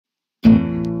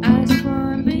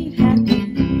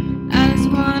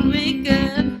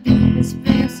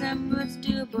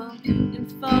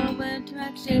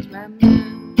my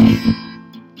mood.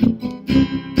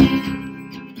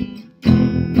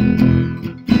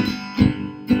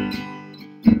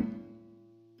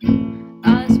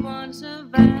 I just wanna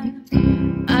survive,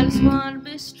 I just wanna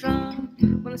be strong.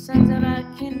 When the sun's out I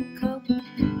can cope,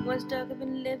 when it's dark I've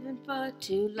been living for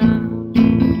too long.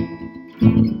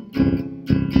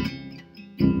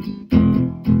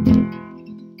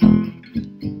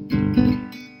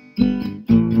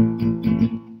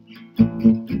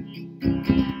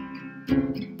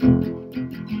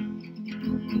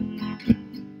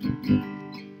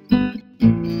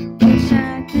 Wish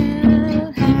I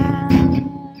could hibernate,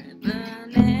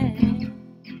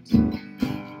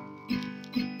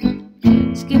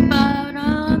 skip out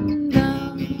on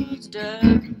those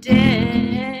dark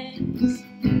days.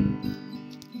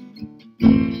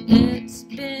 It's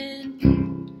been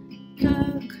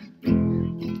dark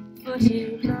for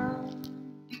too long.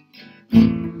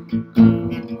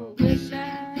 Oh, wish I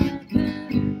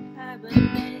could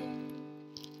hibernate.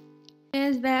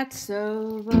 Is that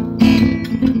so wrong?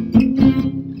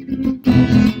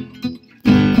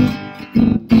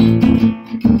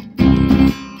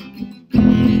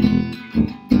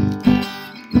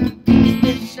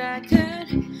 Wish I could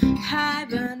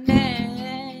hibernate,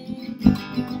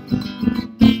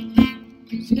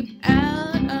 skip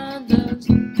out on those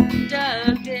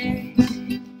dark days.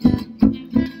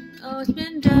 Oh, it's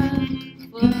been dark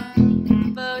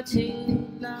for too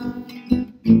long.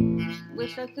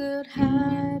 Wish I could hibernate.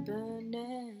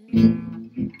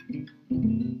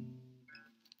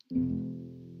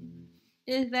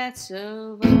 Is that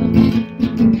so wrong?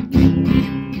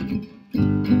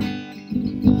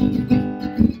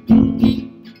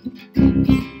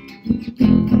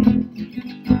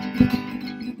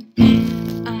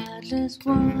 I just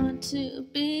want to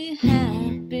be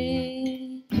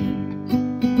happy.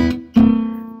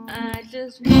 I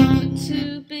just want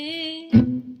to be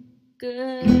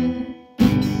good.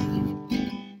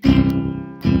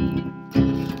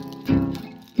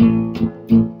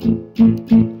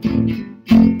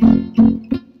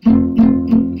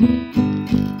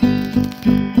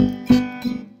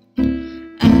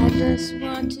 I just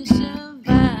want to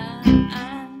survive.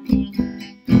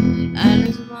 I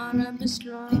just wanna be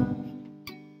strong.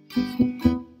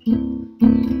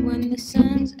 When the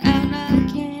sun's out I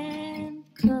can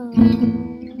come.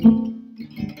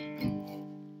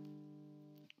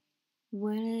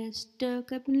 When it's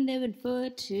dark I've been living for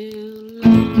too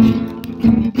long.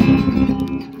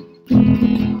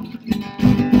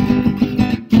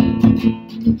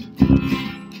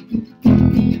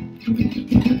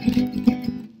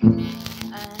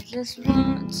 I just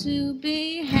want to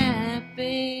be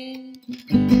happy.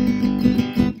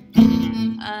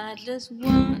 I just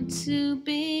want to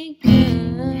be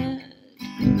good.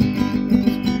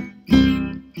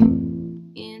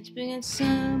 In spring and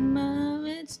summer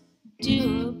it's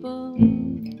doable.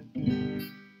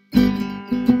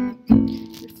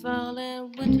 The fall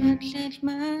and winter change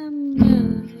my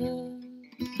mood.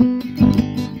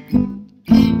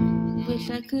 Wish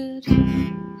I could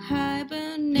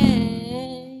hibernate,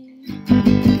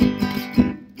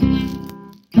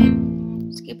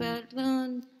 skip out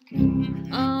on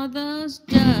all those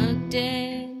dark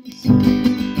days.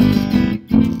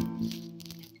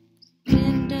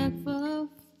 Been dark for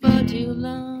too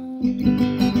long.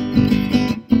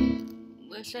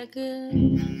 Wish I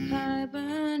could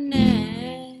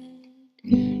hibernate.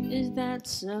 Is that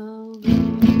so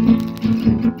wrong?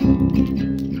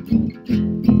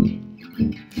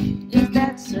 Is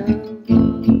that so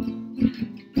wrong?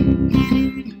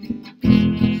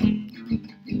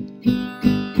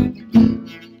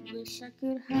 Wish I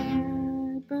could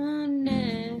hibernate.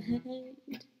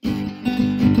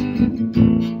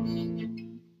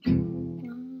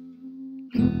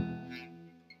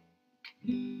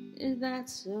 Is that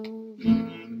so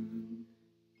wrong?